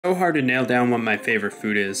So hard to nail down what my favorite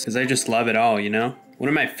food is, because I just love it all, you know? One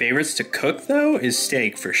of my favorites to cook, though, is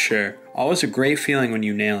steak for sure. Always a great feeling when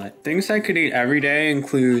you nail it. Things I could eat every day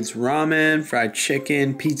includes ramen, fried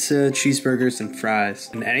chicken, pizza, cheeseburgers, and fries.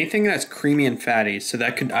 And anything that's creamy and fatty, so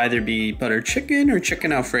that could either be buttered chicken or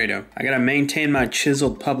chicken Alfredo. I gotta maintain my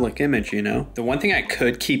chiseled public image, you know? The one thing I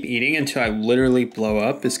could keep eating until I literally blow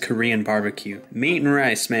up is Korean barbecue. Meat and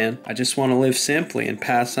rice, man. I just want to live simply and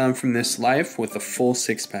pass on from this life with a full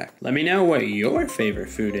six-pack. Let me know what your favorite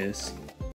food is.